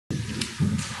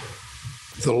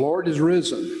The Lord is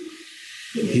risen.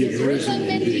 He is risen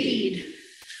indeed.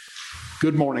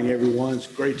 Good morning, everyone. It's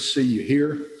great to see you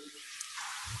here.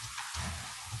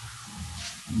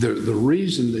 The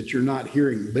reason that you're not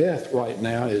hearing Beth right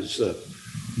now is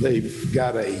they've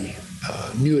got a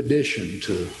new addition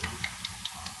to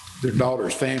their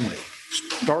daughter's family,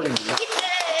 starting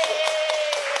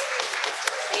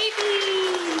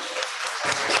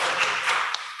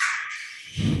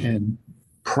and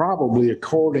probably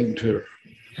according to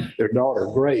their daughter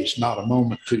Grace, not a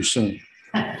moment too soon.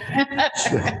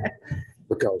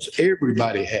 Because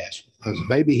everybody has. Was the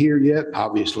baby here yet?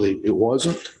 Obviously it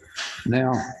wasn't.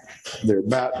 Now they're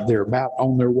about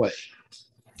on their way.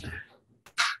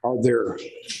 Are there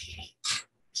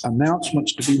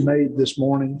announcements to be made this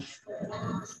morning?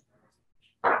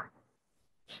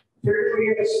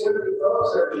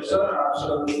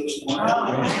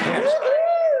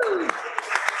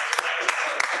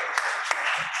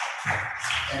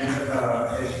 And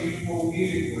as usual,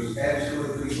 music was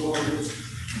absolutely gorgeous.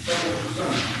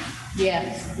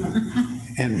 Yes.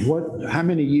 And how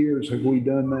many years have we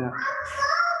done that?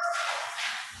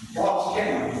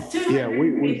 Yeah,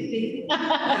 we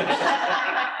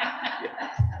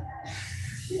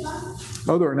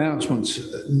Other announcements.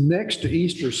 Next to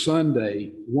Easter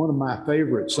Sunday, one of my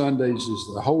favorite Sundays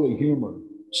is the Holy Humor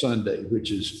Sunday,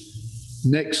 which is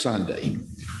next Sunday.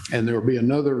 And there will be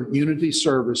another unity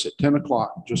service at 10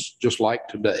 o'clock, just like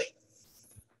today.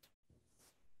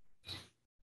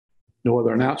 No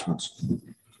other announcements?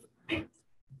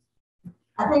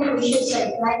 I think we should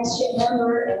say thanks to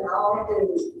Ember and all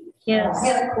who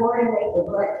help coordinate the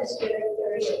breakfast at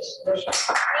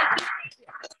 8:30.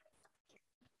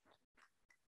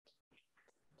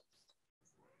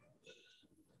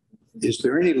 Is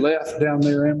there any left down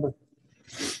there, Amber?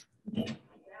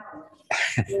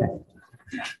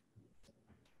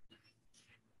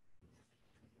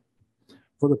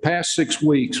 For the past 6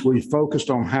 weeks, we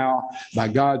focused on how, by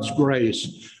God's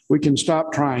grace, we can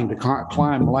stop trying to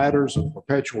climb ladders of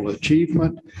perpetual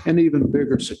achievement and even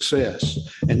bigger success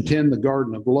and tend the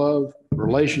garden of love,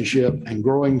 relationship, and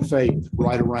growing faith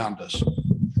right around us.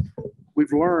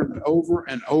 We've learned over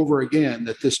and over again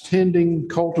that this tending,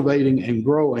 cultivating, and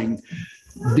growing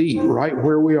deep right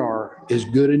where we are is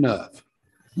good enough,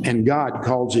 and God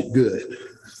calls it good.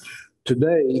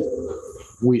 Today,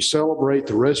 we celebrate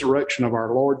the resurrection of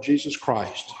our Lord Jesus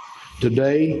Christ.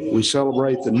 Today, we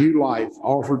celebrate the new life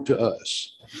offered to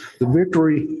us. The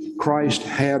victory Christ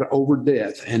had over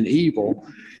death and evil,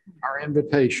 our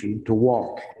invitation to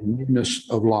walk in newness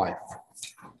of life.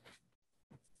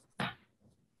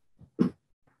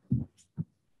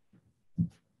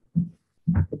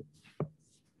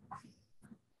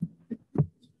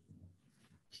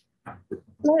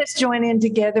 Let us join in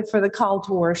together for the call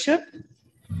to worship.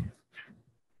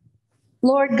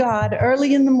 Lord God,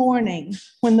 early in the morning,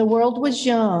 when the world was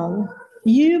young,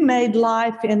 you made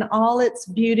life in all its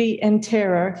beauty and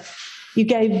terror. You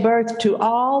gave birth to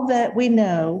all that we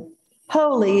know.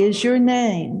 Holy is your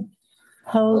name.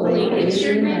 Holy is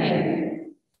your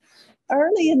name.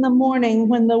 Early in the morning,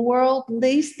 when the world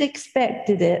least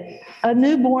expected it, a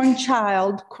newborn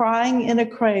child crying in a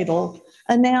cradle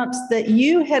announced that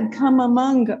you had come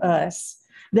among us,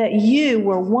 that you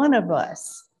were one of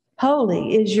us.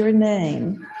 Holy is your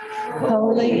name.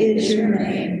 Holy is your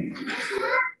name.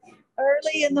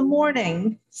 Early in the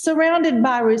morning, surrounded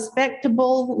by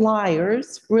respectable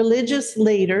liars, religious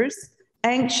leaders,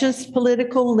 anxious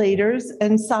political leaders,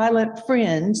 and silent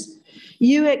friends,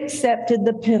 you accepted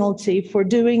the penalty for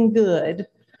doing good,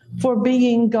 for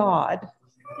being God.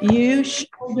 You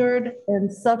shouldered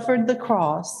and suffered the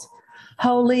cross.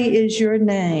 Holy is your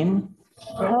name.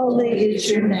 Holy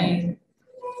is your name.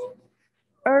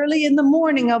 Early in the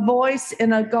morning, a voice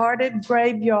in a guarded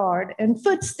graveyard and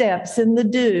footsteps in the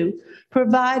dew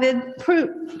proved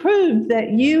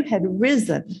that you had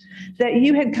risen, that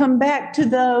you had come back to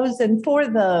those and for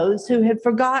those who had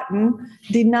forgotten,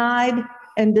 denied,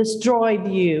 and destroyed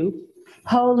you.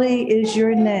 Holy is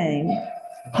your name.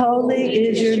 Holy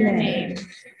is your name.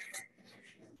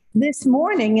 This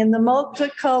morning, in the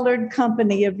multicolored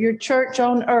company of your church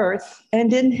on earth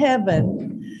and in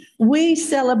heaven, we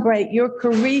celebrate your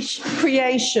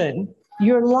creation,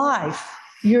 your life,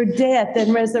 your death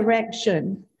and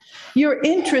resurrection, your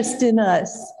interest in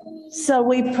us. So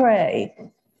we pray,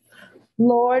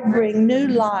 Lord, bring new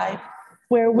life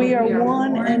where we are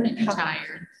one and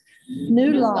tired,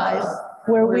 new life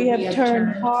where we have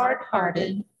turned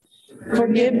hard-hearted,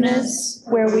 forgiveness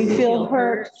where we feel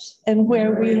hurt and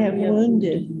where we have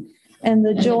wounded, and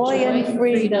the joy and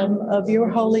freedom of your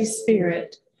Holy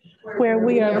Spirit, where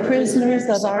we are prisoners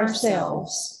of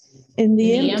ourselves. In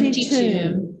the empty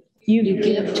tomb, you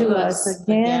give to us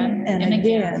again and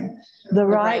again the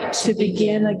right to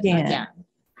begin again.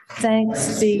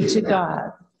 Thanks be to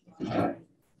God.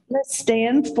 Let's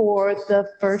stand for the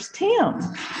first hymn.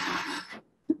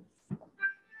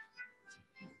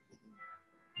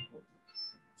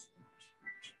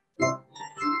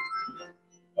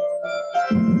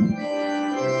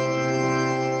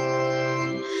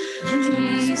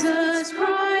 Jesus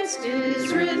Christ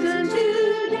is risen today.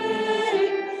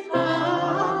 Hallelujah.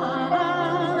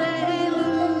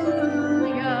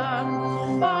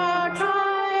 Our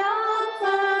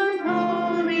triumphant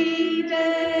holy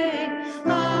day.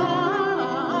 Hallelujah.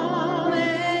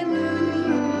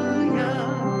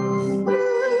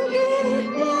 Who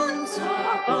did once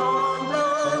upon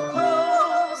the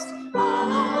cross.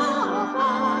 Hallelujah.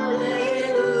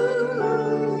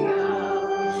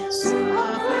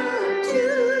 Suffered to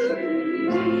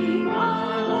redeem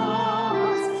our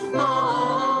loss. Hallelujah.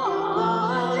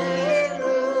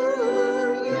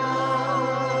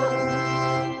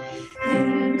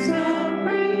 Hymns of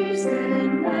praise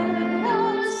and let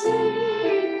us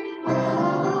sing.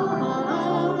 Hallelujah.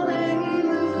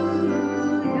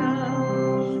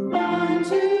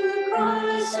 Unto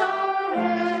Christ our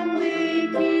heavenly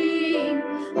King.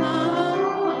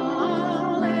 Hallelujah.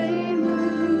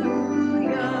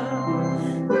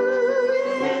 Who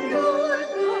endured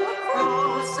the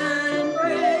cross and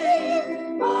grave.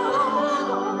 Hallelujah.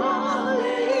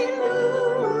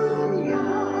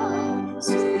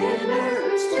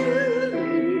 Sinners to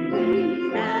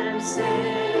redeem and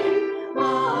save.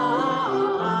 Hallelujah.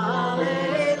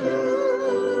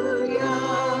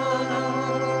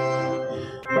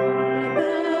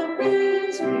 For the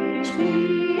things which He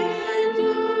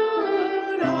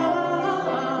endured. Hallelujah.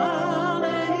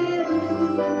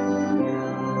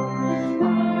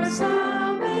 Our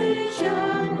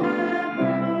salvation hath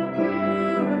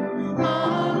procured.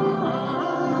 Hallelujah.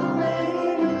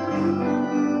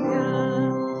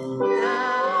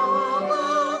 Now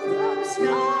above the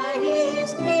sky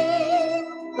He's King.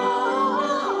 Hallelujah.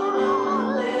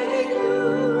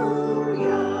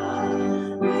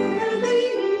 Where the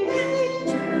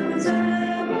angels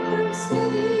ever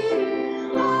sing.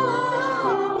 Hallelujah.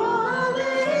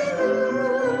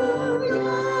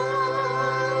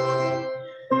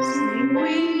 Sing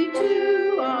we to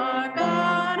our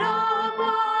God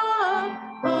above.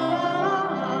 Hallelujah.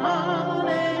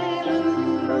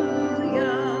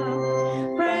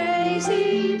 Praise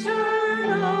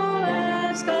eternal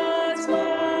as God's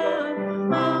love.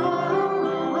 Hallelujah.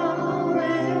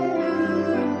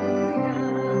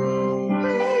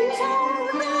 Praise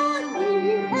our God, we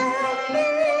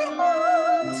heavenly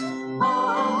hosts.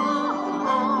 Hallelujah.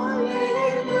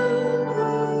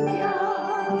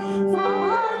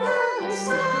 Father,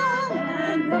 Son,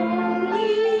 and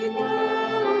Holy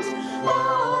Ghost.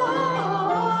 Hallelujah.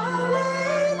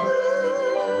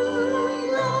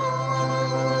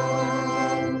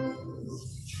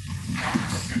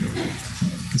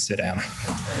 Sit down.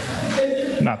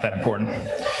 Not that important.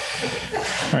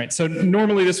 All right, so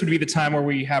normally this would be the time where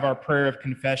we have our prayer of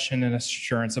confession and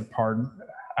assurance of pardon.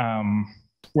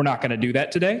 We're not going to do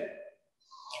that today.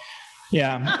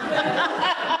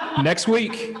 Yeah. Next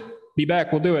week, be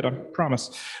back. We'll do it, I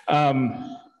promise.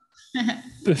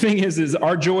 The thing is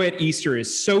our joy at Easter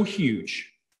is so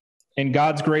huge, and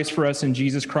God's grace for us in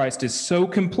Jesus Christ is so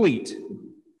complete,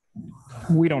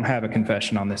 we don't have a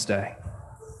confession on this day.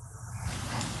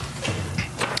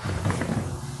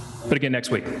 But again, next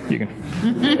week, you can.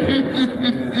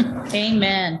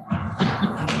 Amen.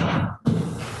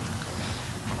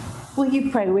 Will you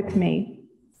pray with me?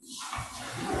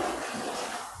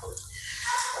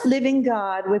 Living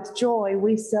God, with joy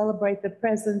we celebrate the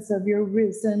presence of your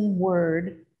risen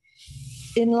word.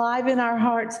 Enliven our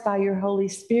hearts by your Holy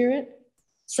Spirit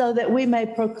so that we may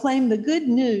proclaim the good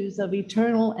news of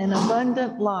eternal and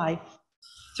abundant life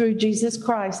through Jesus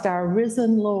Christ, our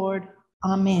risen Lord.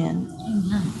 Amen.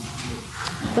 Amen.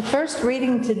 The first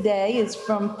reading today is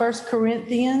from 1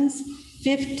 Corinthians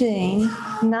 15,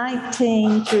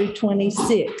 19 through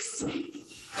 26.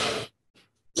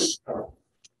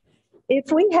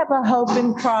 If we have a hope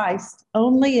in Christ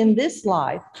only in this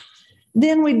life,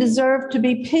 then we deserve to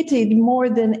be pitied more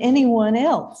than anyone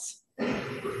else.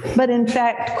 But in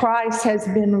fact, Christ has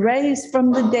been raised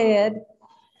from the dead.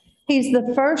 He's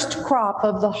the first crop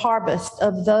of the harvest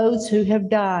of those who have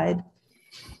died.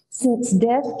 Since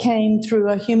death came through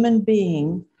a human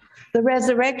being, the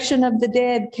resurrection of the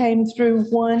dead came through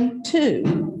one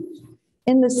too.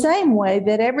 In the same way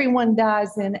that everyone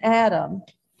dies in Adam,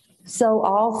 so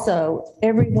also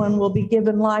everyone will be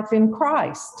given life in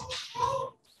Christ.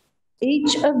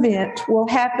 Each event will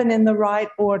happen in the right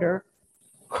order.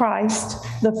 Christ,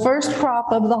 the first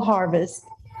crop of the harvest,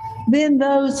 then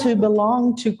those who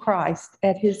belong to Christ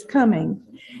at his coming,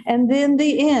 and then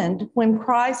the end when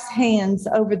Christ hands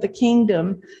over the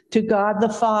kingdom to God the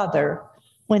Father,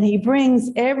 when he brings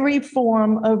every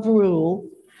form of rule,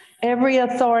 every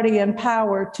authority and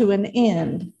power to an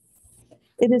end.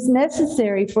 It is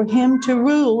necessary for him to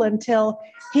rule until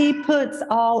he puts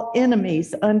all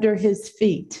enemies under his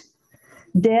feet.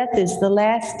 Death is the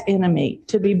last enemy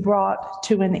to be brought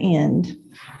to an end.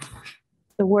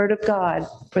 The word of God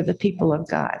for the people of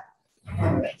God.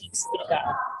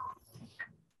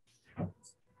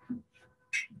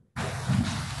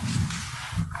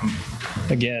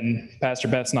 Again, Pastor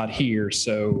Beth's not here,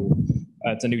 so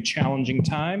it's a new challenging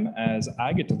time as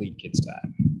I get to lead kids'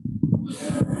 time.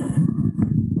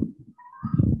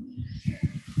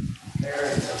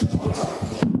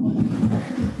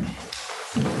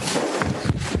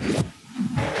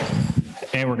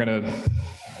 And I'm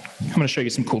gonna show you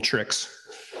some cool tricks.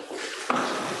 All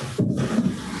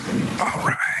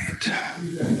right.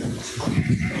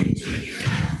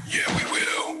 Yeah, we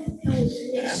will.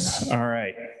 All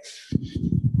right.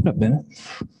 What up, Bennett?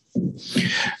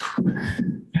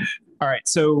 All right,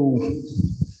 so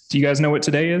do you guys know what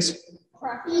today is?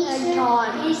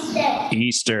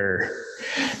 Easter.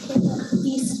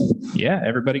 Yeah,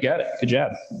 everybody got it. Good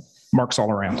job. Marks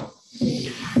all around.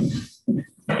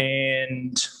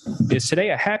 And is today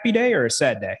a happy day or a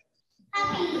sad day?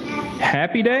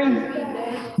 Happy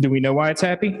day? Do we know why it's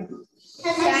happy?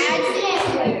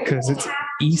 Because it's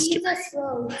Easter.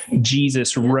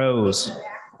 Jesus rose.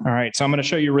 All right, so I'm going to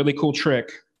show you a really cool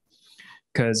trick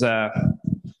because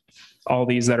all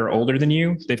these that are older than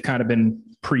you, they've kind of been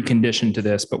preconditioned to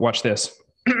this, but watch this.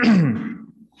 The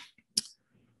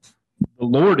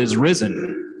Lord is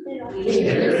risen.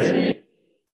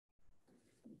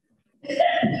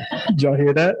 Did y'all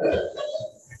hear that?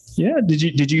 Yeah, did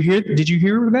you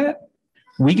hear that?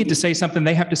 We get to say something,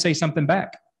 they have to say something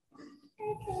back.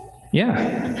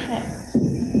 Yeah.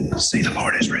 Say the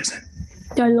Lord is risen.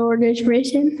 The Lord is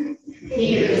risen.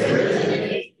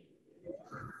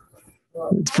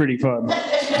 It's pretty fun.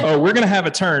 Oh, we're going to have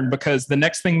a turn because the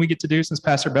next thing we get to do since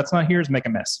Pastor Beth's not here is make a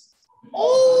mess.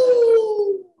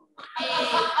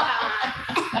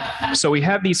 So we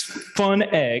have these fun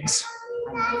eggs.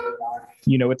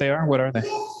 You know what they are? What are they?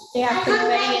 They have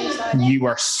confetti inside.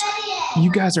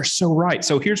 You guys are so right.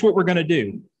 So here's what we're going to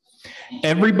do.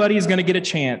 Everybody is going to get a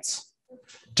chance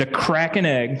to crack an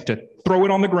egg, to throw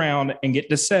it on the ground and get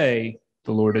to say,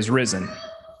 the Lord is risen.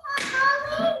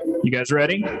 You guys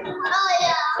ready?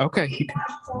 Okay.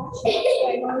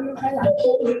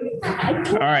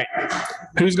 All right.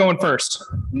 Who's going first?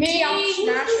 Me, I'm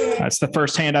smashing. That's the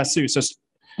first hand I see. So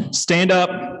stand up.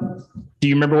 Do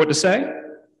you remember what to say?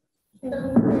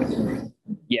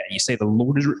 Yeah, you say the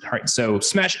Lord is risen. All right, so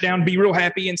smash it down, be real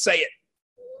happy, and say it.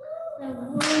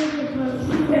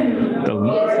 The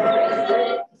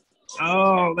Lord.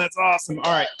 Oh, that's awesome.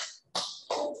 All right.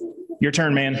 Your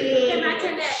turn, man. My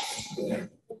turn next.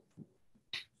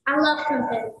 I love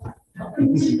confetti.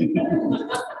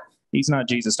 He's not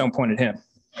Jesus. Don't point at him.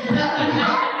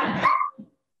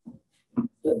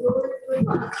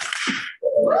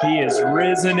 He is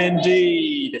risen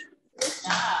indeed.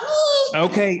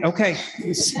 Okay.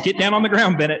 Get down on the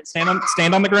ground, Bennett. Stand on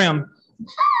the ground.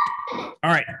 All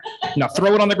right. Now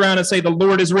throw it on the ground and say, the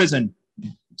Lord is risen.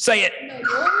 Say it.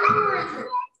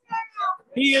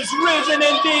 He is risen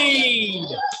indeed.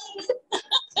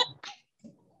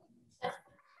 All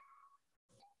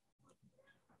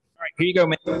right, here you go,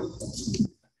 man.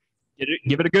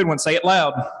 Give it a good one. Say it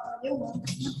loud. The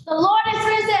Lord is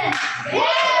risen.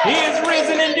 He is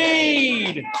risen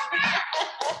indeed.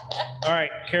 All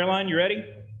right, Caroline, you ready?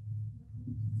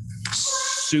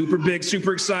 Super big,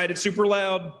 super excited, super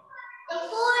loud. The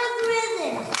Lord is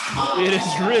risen. It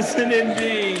is risen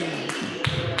indeed.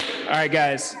 All right,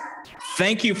 guys.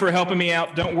 Thank you for helping me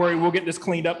out. Don't worry, we'll get this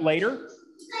cleaned up later.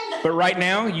 But right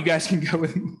now, you guys can go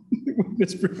with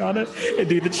Miss Brianna and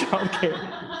do the child care.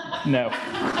 No.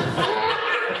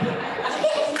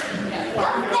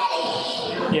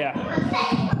 Yeah.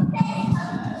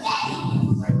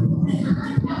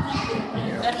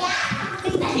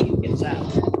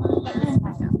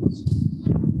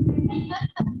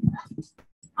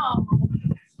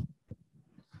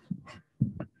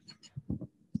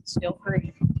 Still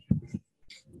free.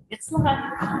 It's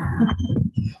not.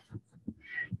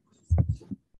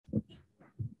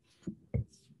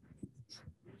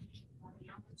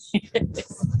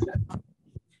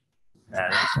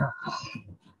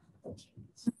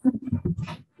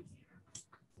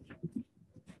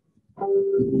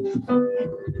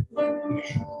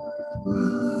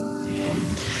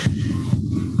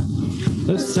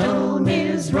 The stone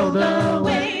is rolled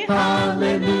away,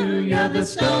 hallelujah, the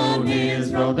stone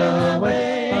is rolled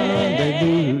away,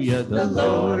 hallelujah, the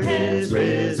Lord is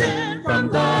risen from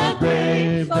the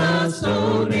grave, the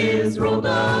stone is rolled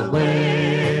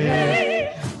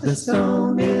away. The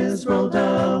stone is rolled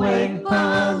away,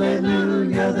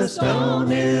 hallelujah, the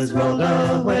stone is rolled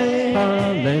away,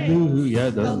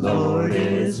 hallelujah, the Lord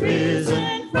is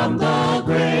risen from the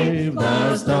grave,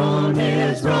 the stone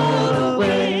is rolled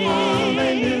away,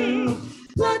 hallelujah.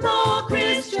 Let all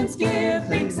Christians give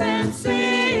thanks and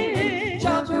sing,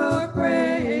 shout your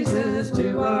praises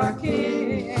to our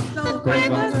King. The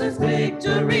grave was his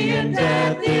victory and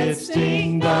death its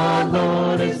sting, the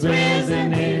Lord is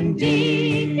risen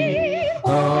indeed.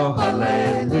 Oh,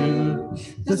 hallelujah,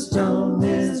 the stone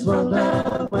is rolled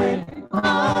away,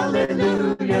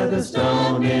 hallelujah, the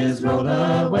stone is rolled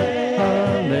away,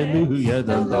 hallelujah,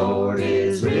 the Lord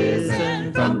is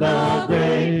risen from the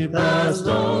grave, the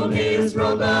stone is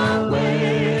rolled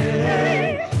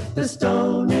away, the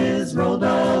stone is rolled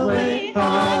away,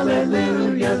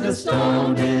 hallelujah, the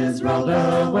stone is rolled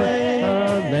away,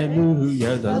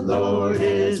 hallelujah, the Lord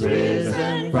is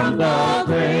risen from the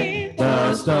grave,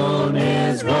 the stone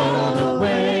is rolled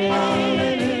away,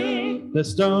 the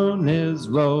stone is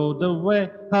rolled away,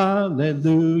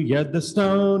 hallelujah, the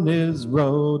stone is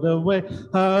rolled away,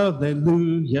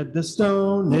 hallelujah, the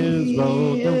stone is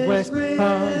rolled away,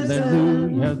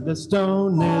 hallelujah, the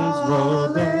stone is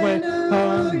rolled away,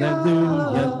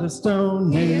 hallelujah, the stone is rolled away, hallelujah, the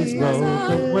stone is rolled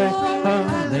away,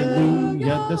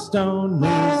 hallelujah,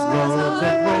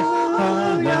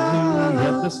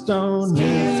 the stone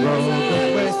is rolled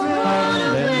away,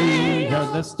 hallelujah,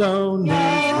 the stone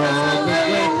is rolled away,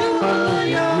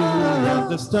 hallelujah,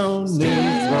 the stone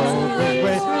is rolled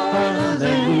away,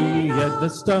 hallelujah, the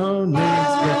stone is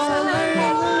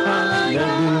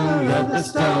hallelujah, the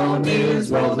stone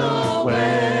is rolled away,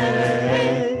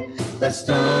 the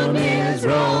stone is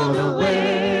rolled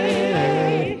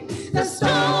away, the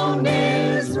stone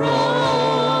is rolled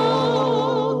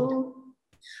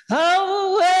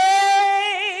away.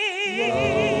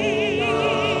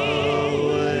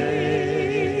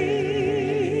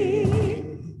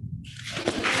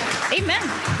 Amen.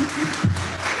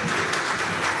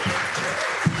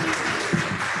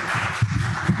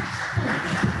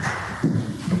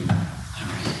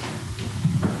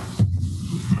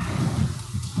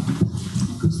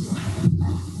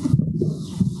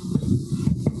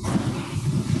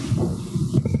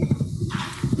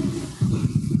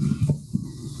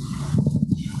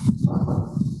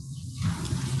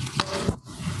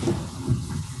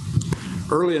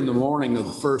 Early in the morning of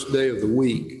the first day of the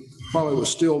week, while it was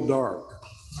still dark,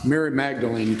 Mary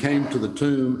Magdalene came to the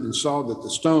tomb and saw that the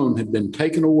stone had been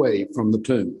taken away from the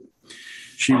tomb.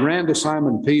 She ran to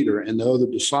Simon Peter and the other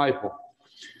disciple,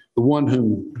 the one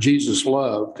whom Jesus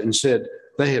loved, and said,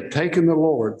 "They have taken the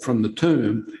Lord from the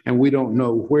tomb, and we don't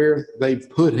know where they've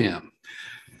put him."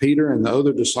 Peter and the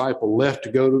other disciple left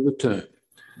to go to the tomb.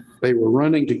 They were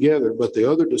running together, but the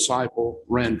other disciple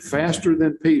ran faster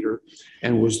than Peter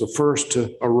and was the first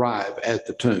to arrive at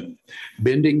the tomb.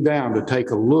 Bending down to take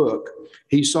a look,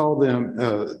 he saw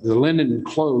the linen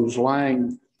clothes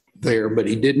lying there, but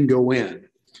he didn't go in.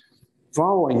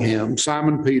 Following him,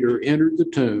 Simon Peter entered the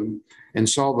tomb and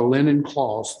saw the linen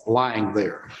cloth lying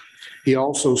there. He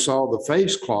also saw the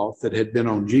face cloth that had been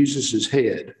on Jesus's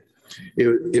head.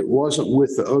 It wasn't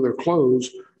with the other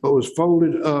clothes, but was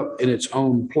folded up in its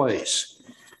own place.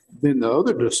 Then the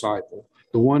other disciple,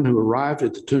 the one who arrived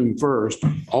at the tomb first,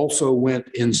 also went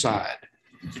inside.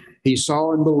 He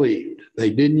saw and believed.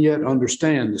 They didn't yet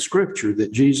understand the scripture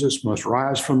that Jesus must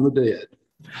rise from the dead.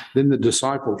 Then the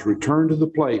disciples returned to the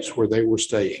place where they were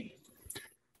staying.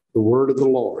 The word of the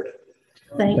Lord.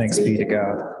 Thanks be to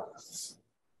God.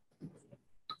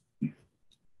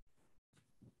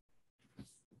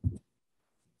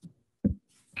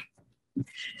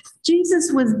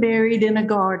 Jesus was buried in a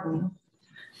garden.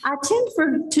 I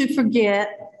tend to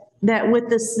forget that with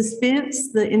the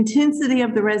suspense, the intensity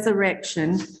of the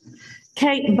resurrection,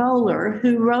 Kate Bowler,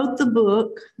 who wrote the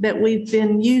book that we've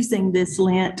been using this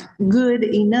Lent, Good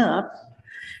Enough,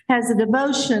 has a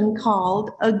devotion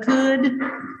called A Good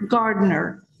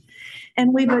Gardener,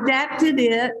 and we've adapted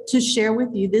it to share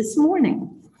with you this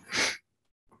morning.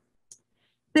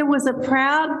 There was a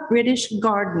proud British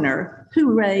gardener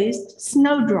who raised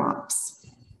snowdrops.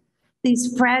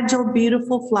 These fragile,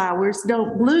 beautiful flowers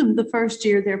don't bloom the first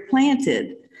year they're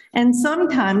planted, and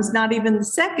sometimes not even the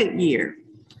second year.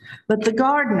 But the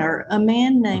gardener, a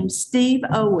man named Steve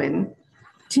Owen,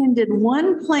 tended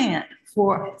one plant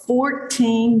for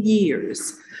 14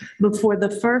 years before the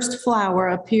first flower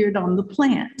appeared on the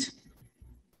plant.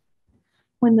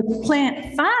 When the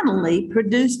plant finally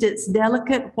produced its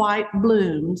delicate white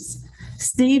blooms,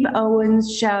 Steve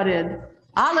Owens shouted,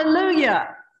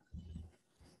 "Hallelujah!"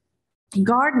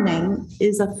 Gardening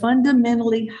is a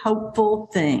fundamentally hopeful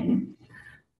thing.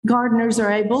 Gardeners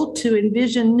are able to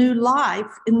envision new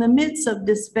life in the midst of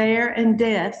despair and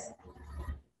death.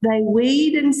 They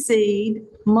weed and seed,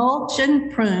 mulch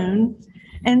and prune,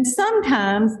 and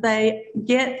sometimes they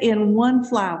get in one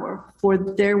flower for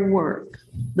their work.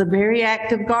 The very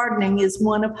act of gardening is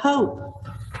one of hope.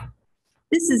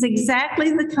 This is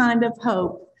exactly the kind of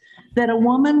hope that a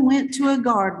woman went to a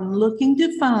garden looking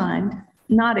to find,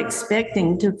 not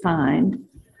expecting to find,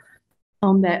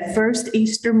 on that first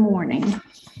Easter morning.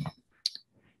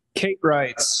 Kate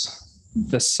writes,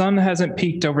 "The sun hasn't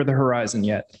peeked over the horizon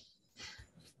yet.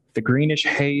 The greenish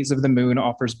haze of the moon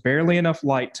offers barely enough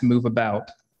light to move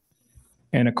about.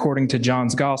 And according to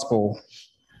John's gospel,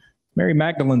 Mary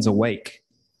Magdalene's awake.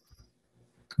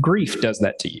 Grief does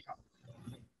that to you.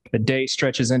 The day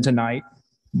stretches into night.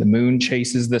 The moon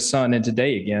chases the sun into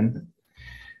day again.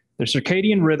 The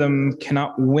circadian rhythm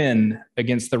cannot win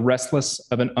against the restless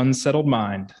of an unsettled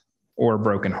mind or a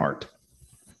broken heart."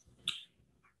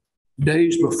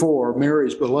 Days before,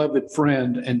 Mary's beloved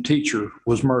friend and teacher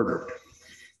was murdered.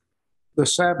 The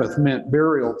Sabbath meant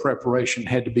burial preparation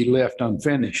had to be left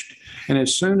unfinished, and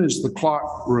as soon as the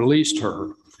clock released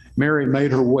her, Mary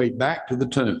made her way back to the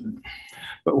tomb.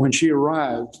 But when she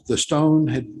arrived, the stone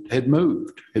had been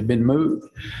moved.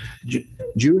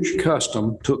 Jewish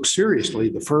custom took seriously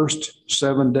the first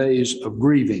 7 days of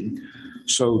grieving,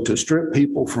 so to strip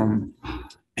people from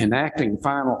enacting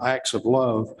final acts of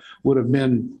love would have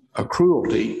been a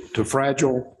cruelty to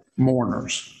fragile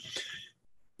mourners.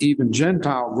 Even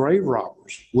Gentile grave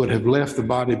robbers would have left the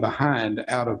body behind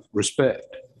out of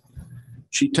respect.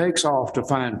 She takes off to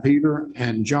find Peter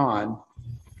and John,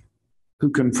 who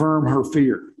confirm her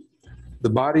fear. The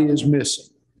body is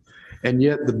missing, and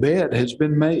yet the bed has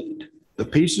been made. The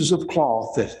pieces of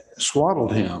cloth that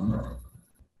swaddled him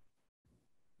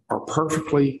are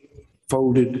perfectly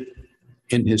folded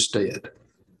in his stead.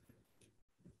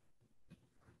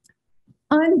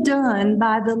 Undone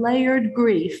by the layered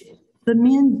grief, the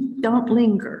men don't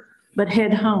linger, but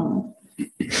head home.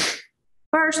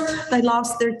 First, they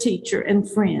lost their teacher and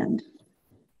friend.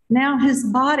 Now his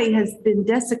body has been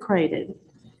desecrated.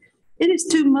 It is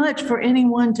too much for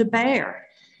anyone to bear.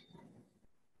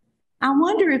 I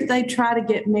wonder if they try to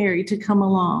get Mary to come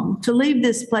along, to leave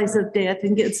this place of death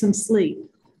and get some sleep.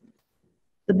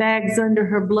 The bags under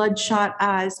her bloodshot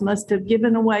eyes must have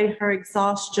given away her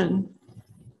exhaustion.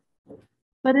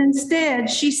 But instead,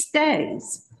 she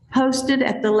stays, posted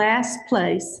at the last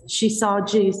place she saw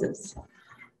Jesus,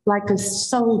 like a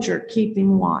soldier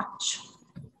keeping watch.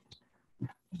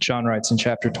 John writes in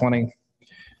chapter 20,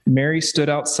 "Mary stood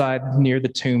outside near the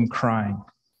tomb crying.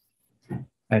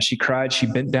 As she cried, she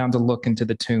bent down to look into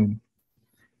the tomb.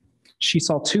 She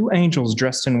saw two angels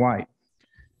dressed in white,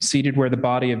 seated where the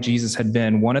body of Jesus had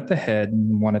been, one at the head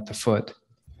and one at the foot.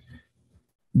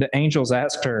 The angels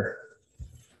asked her,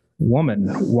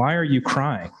 'Woman, why are you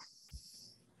crying?'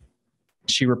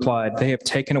 She replied, 'They have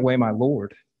taken away my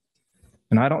Lord,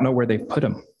 and I don't know where they've put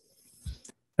him.'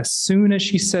 As soon as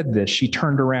she said this, she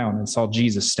turned around and saw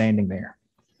Jesus standing there.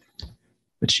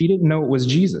 But she didn't know it was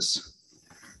Jesus.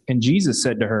 And Jesus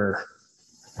said to her,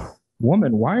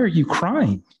 'Woman, why are you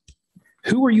crying?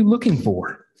 Who are you looking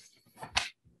for?'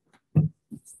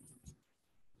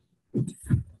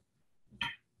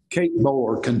 Kate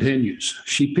Boer continues.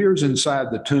 She peers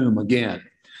inside the tomb again.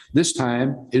 This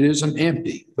time it isn't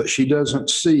empty, but she doesn't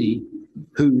see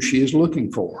who she is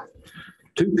looking for.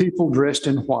 Two people dressed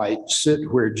in white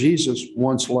sit where Jesus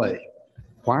once lay.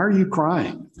 Why are you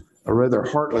crying? A rather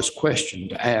heartless question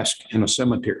to ask in a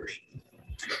cemetery.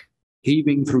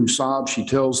 Heaving through sobs, she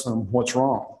tells them what's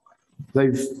wrong.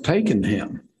 They've taken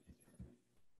him.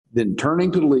 Then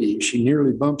turning to leave, she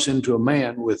nearly bumps into a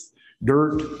man with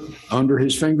dirt under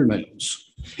his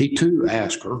fingernails. He too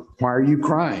asks her, "Why are you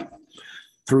crying?"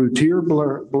 Through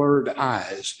tear-blurred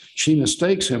eyes, she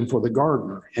mistakes him for the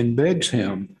gardener and begs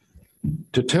him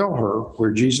to tell her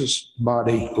where Jesus'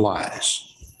 body lies.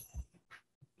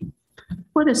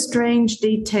 What a strange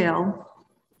detail.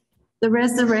 The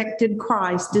resurrected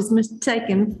Christ is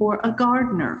mistaken for a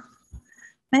gardener.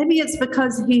 Maybe it's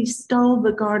because he stole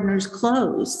the gardener's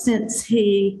clothes since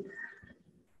his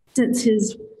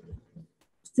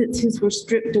were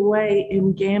stripped away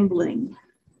in gambling.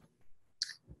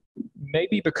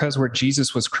 Maybe because where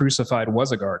Jesus was crucified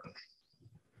was a garden.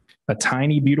 A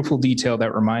tiny, beautiful detail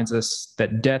that reminds us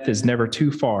that death is never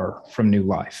too far from new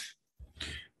life.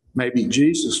 Maybe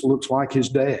Jesus looks like his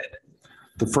dad,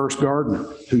 the first gardener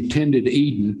who tended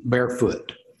Eden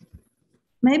barefoot.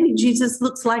 Maybe Jesus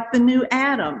looks like the new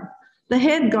Adam, the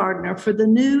head gardener for the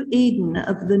new Eden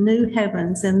of the new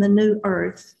heavens and the new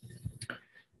earth.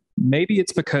 Maybe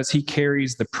it's because he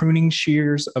carries the pruning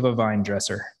shears of a vine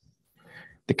dresser,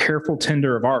 the careful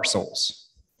tender of our souls,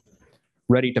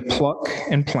 ready to pluck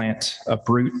and plant,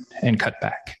 uproot and cut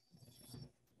back.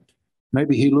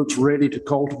 Maybe he looks ready to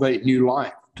cultivate new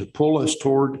life, to pull us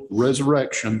toward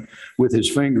resurrection with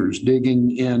his fingers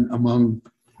digging in among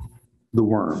the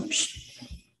worms.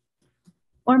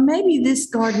 Or maybe this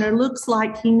gardener looks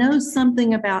like he knows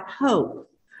something about hope,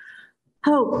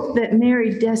 hope that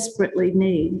Mary desperately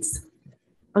needs.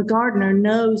 A gardener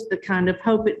knows the kind of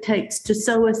hope it takes to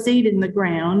sow a seed in the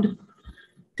ground,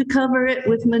 to cover it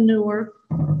with manure,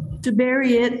 to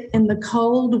bury it in the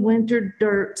cold winter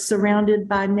dirt surrounded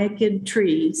by naked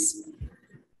trees,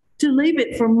 to leave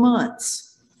it for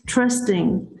months,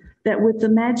 trusting that with the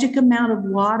magic amount of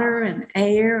water and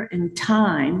air and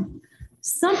time,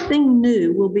 something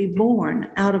new will be born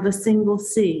out of a single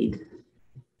seed.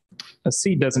 A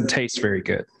seed doesn't taste very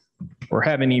good or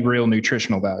have any real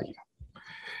nutritional value.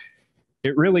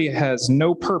 It really has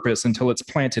no purpose until it's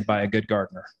planted by a good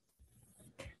gardener.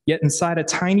 Yet inside a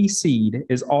tiny seed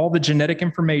is all the genetic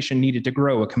information needed to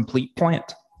grow a complete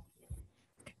plant.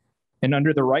 And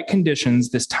under the right conditions,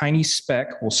 this tiny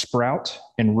speck will sprout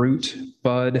and root,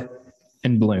 bud,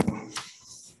 and bloom.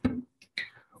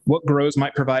 What grows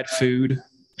might provide food,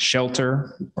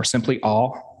 shelter, or simply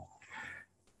awe.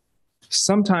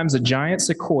 Sometimes a giant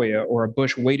sequoia or a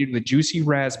bush weighted with juicy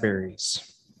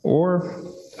raspberries, or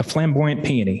a flamboyant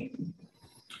peony.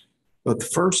 But the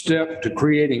first step to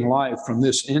creating life from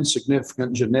this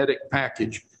insignificant genetic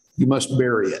package, you must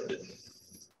bury it.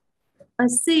 A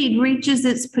seed reaches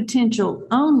its potential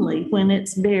only when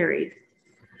it's buried.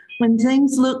 When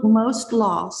things look most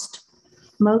lost,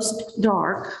 most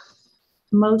dark,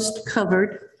 most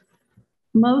covered,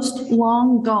 most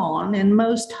long gone, and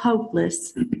most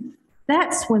hopeless,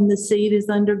 that's when the seed is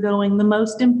undergoing the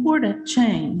most important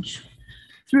change.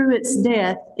 Through its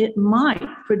death, it might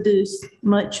produce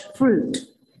much fruit.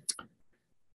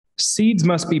 Seeds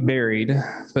must be buried,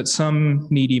 but some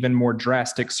need even more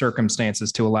drastic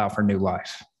circumstances to allow for new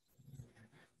life,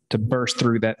 to burst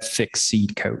through that thick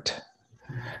seed coat.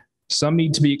 Some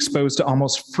need to be exposed to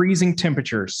almost freezing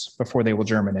temperatures before they will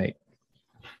germinate.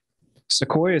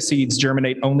 Sequoia seeds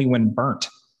germinate only when burnt.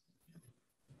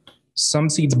 Some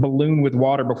seeds balloon with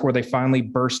water before they finally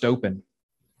burst open.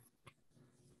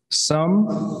 Some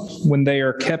when they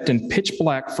are kept in pitch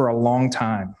black for a long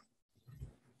time.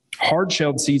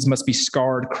 Hard-shelled seeds must be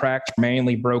scarred, cracked,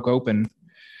 manually broke open.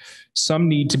 Some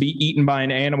need to be eaten by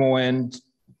an animal and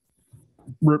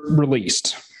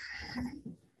released.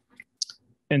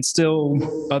 And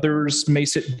still, others may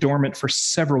sit dormant for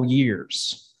several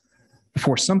years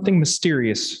before something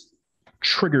mysterious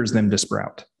triggers them to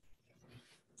sprout.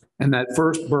 And that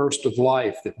first burst of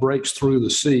life that breaks through the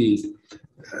seed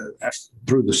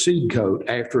coat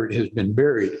after it has been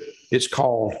buried, it's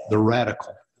called the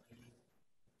radical.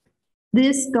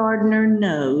 This gardener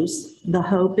knows the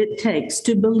hope it takes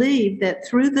to believe that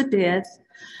through the death,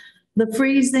 the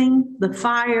freezing, the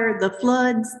fire, the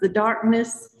floods, the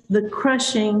darkness, the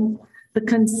crushing, the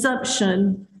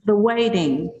consumption, the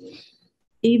waiting,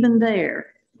 even there,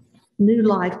 new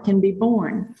life can be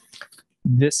born.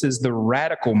 This is the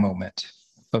radical moment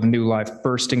of new life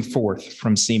bursting forth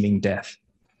from seeming death.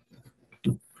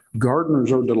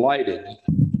 Gardeners are delighted,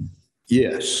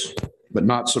 yes, but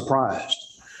not surprised.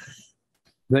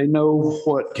 They know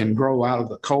what can grow out of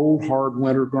the cold, hard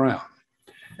winter ground.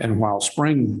 And while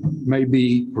spring may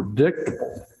be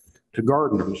predictable to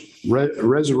gardeners,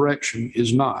 resurrection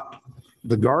is not.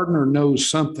 The gardener knows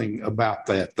something about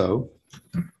that, though.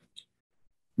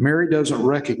 Mary doesn't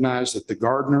recognize that the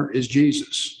gardener is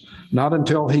Jesus, not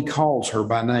until he calls her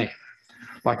by name.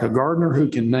 Like a gardener who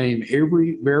can name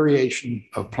every variation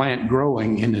of plant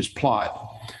growing in his plot.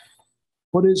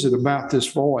 What is it about this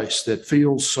voice that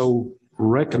feels so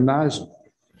recognizable?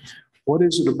 What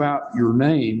is it about your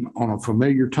name on a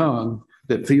familiar tongue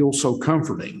that feels so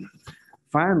comforting?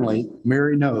 Finally,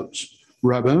 Mary knows.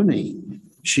 Rabboni,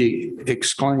 she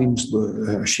exclaims,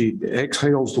 she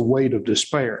exhales the weight of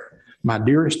despair. My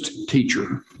dearest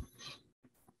teacher.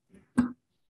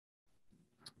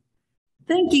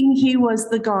 Thinking he was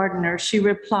the gardener, she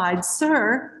replied,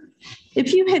 Sir,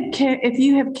 if you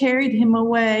have carried him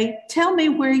away, tell me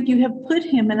where you have put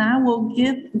him, and I will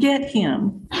get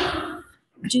him.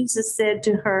 Jesus said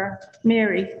to her,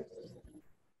 Mary.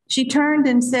 She turned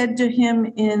and said to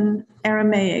him in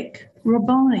Aramaic,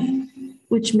 Rabboni,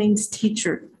 which means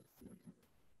teacher.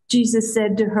 Jesus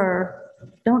said to her,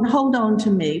 don't hold on to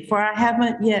me, for I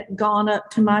haven't yet gone up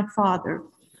to my Father.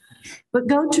 But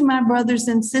go to my brothers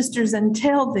and sisters and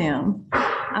tell them,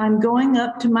 I'm going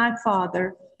up to my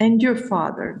Father and your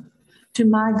Father, to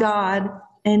my God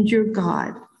and your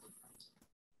God.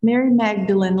 Mary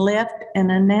Magdalene left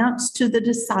and announced to the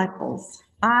disciples,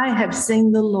 I have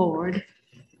seen the Lord.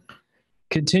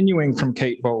 Continuing from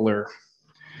Kate Bowler,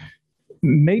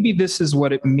 maybe this is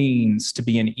what it means to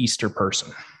be an Easter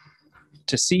person,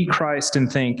 to see Christ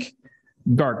and think,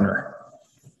 gardener,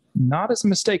 not as a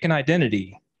mistaken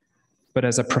identity, but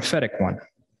as a prophetic one.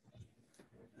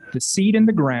 The seed in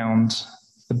the ground,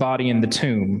 the body in the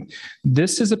tomb,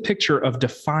 this is a picture of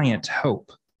defiant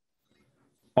hope.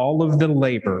 All of the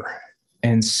labor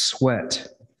and sweat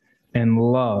and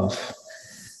love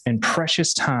and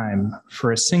precious time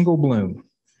for a single bloom,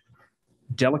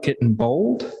 delicate and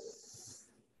bold,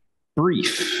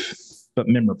 brief but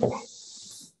memorable.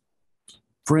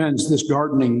 Friends, this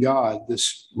gardening God,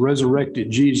 this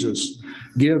resurrected Jesus,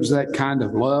 gives that kind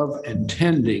of love and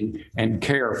tending and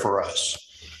care for us.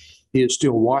 He is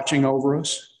still watching over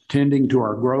us, tending to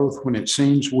our growth when it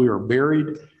seems we are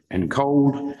buried and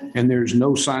cold and there's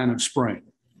no sign of spring.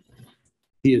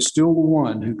 He is still the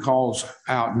one who calls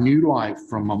out new life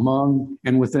from among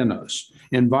and within us,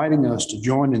 inviting us to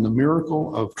join in the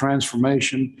miracle of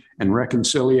transformation and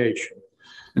reconciliation.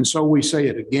 And so we say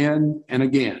it again and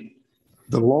again.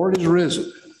 The Lord is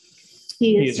risen.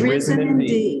 He is risen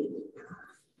indeed.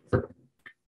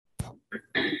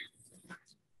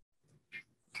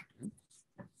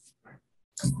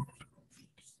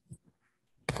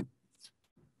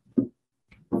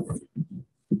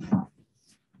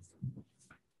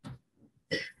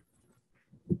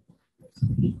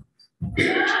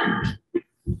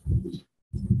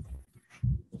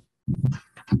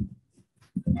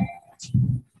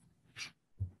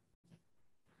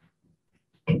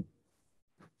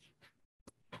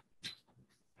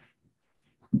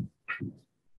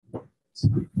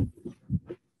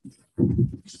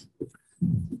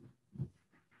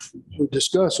 We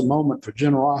discuss a moment for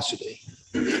generosity.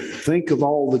 Think of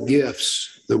all the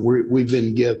gifts that we've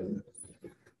been given,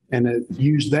 and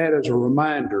use that as a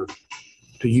reminder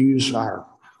to use our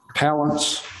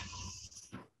talents,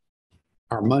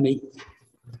 our money,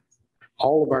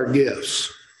 all of our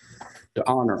gifts to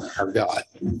honor our God.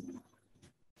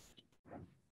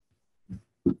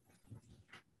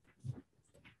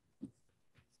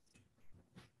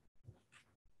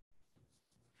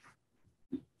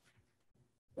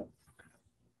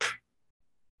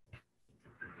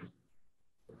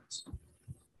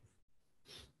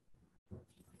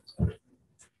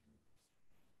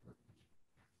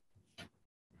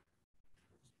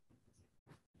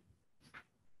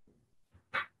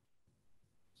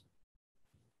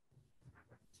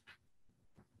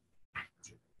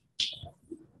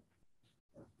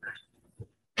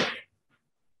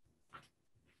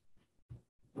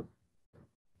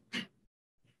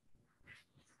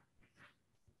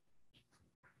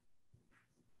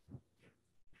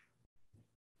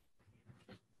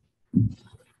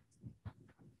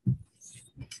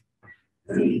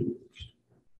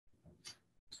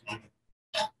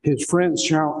 His friends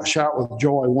shout with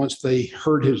joy once they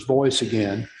heard his voice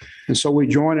again. And so we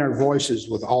join our voices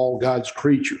with all God's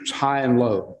creatures, high and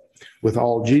low, with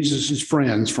all Jesus's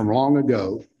friends from long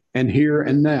ago and here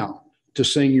and now to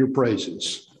sing your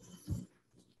praises.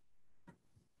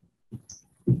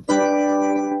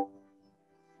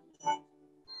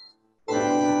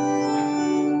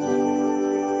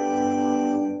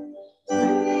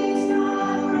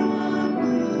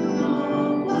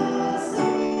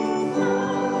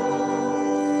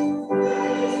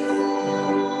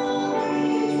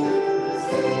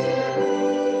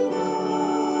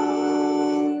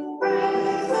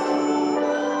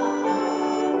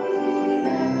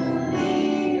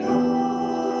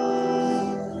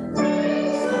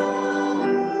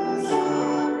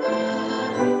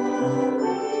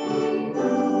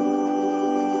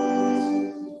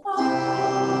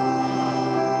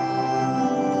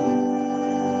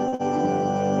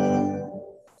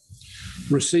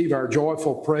 Receive our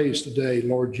joyful praise today,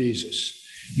 Lord Jesus.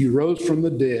 You rose from the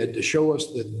dead to show us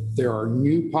that there are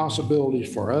new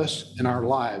possibilities for us in our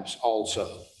lives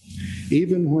also.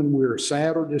 Even when we're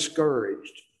sad or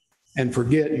discouraged and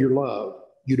forget your love,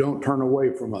 you don't turn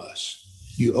away from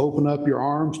us. You open up your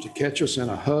arms to catch us in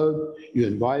a hug. You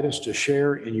invite us to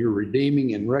share in your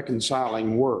redeeming and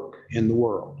reconciling work in the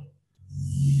world.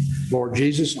 Lord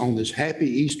Jesus, on this happy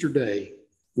Easter day,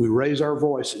 we raise our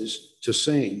voices to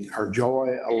sing our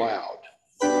joy aloud.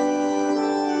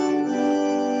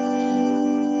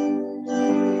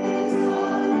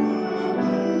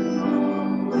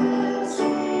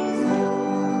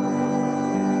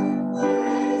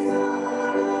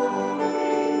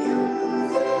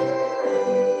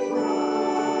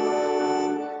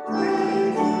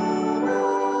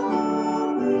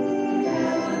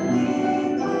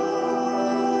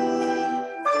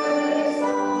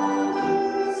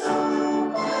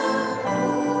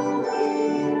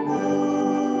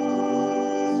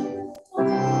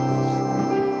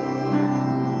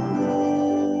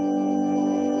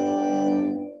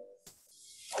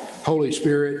 Holy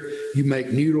Spirit, you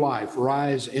make new life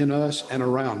rise in us and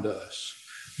around us.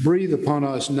 Breathe upon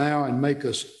us now and make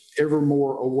us ever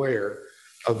more aware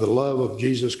of the love of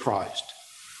Jesus Christ.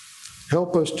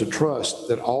 Help us to trust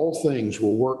that all things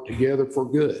will work together for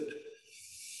good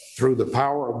through the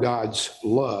power of God's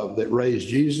love that raised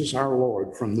Jesus our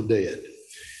Lord from the dead.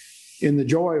 In the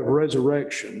joy of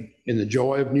resurrection, in the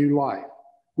joy of new life,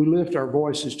 we lift our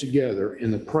voices together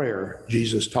in the prayer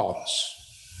Jesus taught us.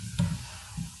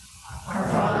 Our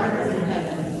Father in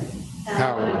heaven,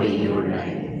 Hallowed be your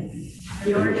name.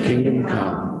 Your kingdom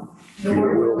come,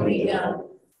 your will be done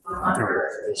on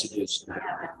earth as it is in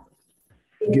heaven.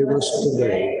 Give us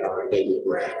today our daily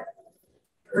bread.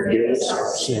 Forgive us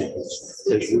our sins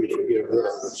as we forgive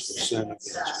those who sin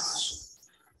against us.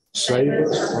 Save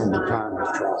us from the time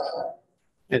of trial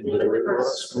and deliver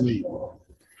us from evil.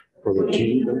 For the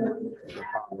kingdom, the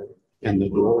power, and the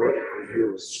glory are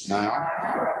yours now.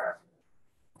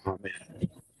 Amen.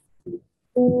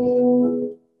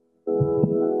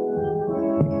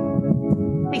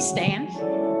 Please stand.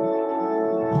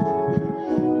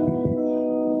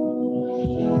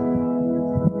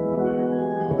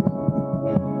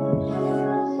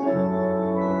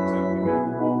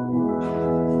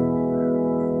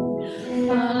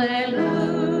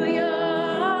 Hallelujah,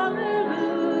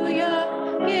 hallelujah,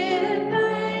 give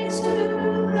thanks to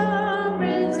the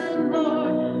risen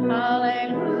Lord.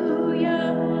 Hallelujah,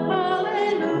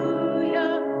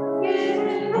 hallelujah,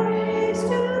 give praise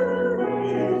to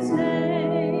his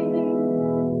name.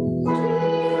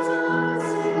 Jesus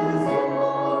is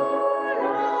Lord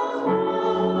of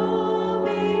all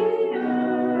the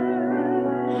earth.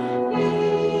 He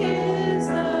is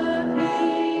the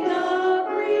King of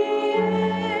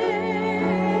creation.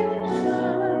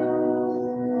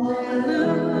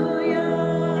 Hallelujah,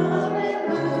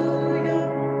 hallelujah,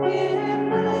 give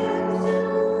praise to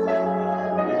the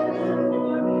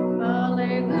Lord.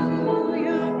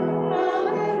 Hallelujah,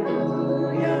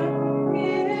 hallelujah,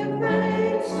 give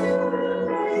praise to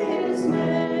his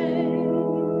name.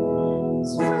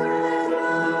 Spread the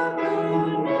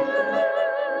good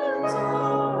news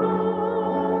of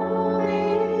all the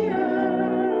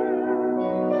earth.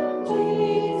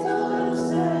 Jesus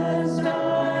has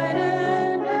died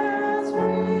and has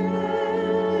risen.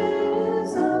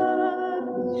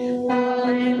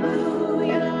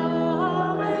 Hallelujah,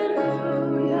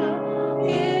 hallelujah,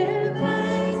 give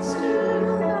thanks to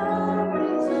the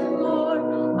risen Lord.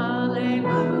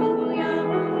 Hallelujah,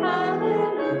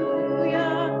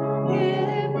 hallelujah,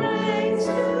 give thanks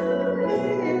to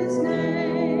his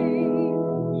name.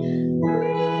 We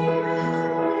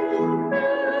have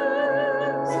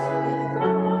praise in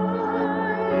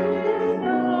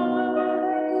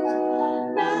eyes,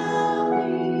 now we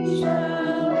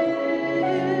shall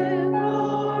live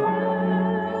forever.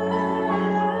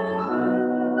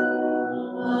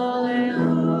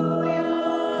 Hallelujah,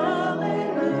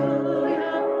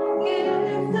 hallelujah,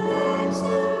 give thanks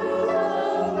to the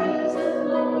risen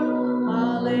Lord.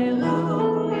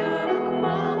 Hallelujah,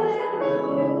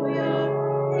 hallelujah,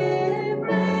 give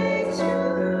praise to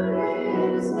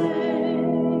his name.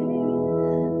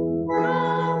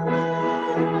 From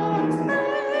heaven's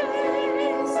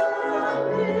praise the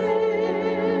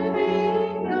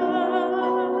living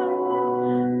God,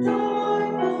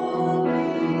 joyfully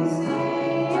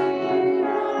sing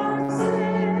our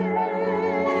Savior.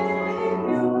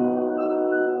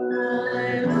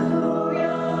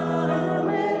 Hallelujah,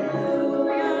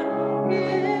 hallelujah,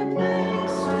 give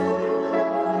thanks to the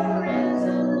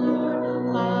risen Lord.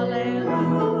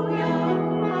 Hallelujah,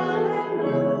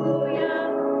 hallelujah,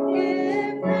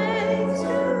 give thanks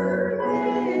to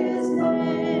his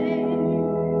name.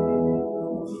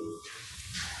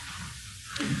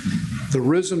 The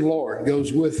risen Lord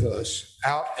goes with us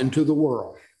out into the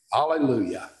world.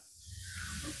 Hallelujah.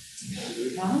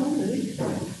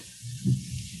 Hallelujah.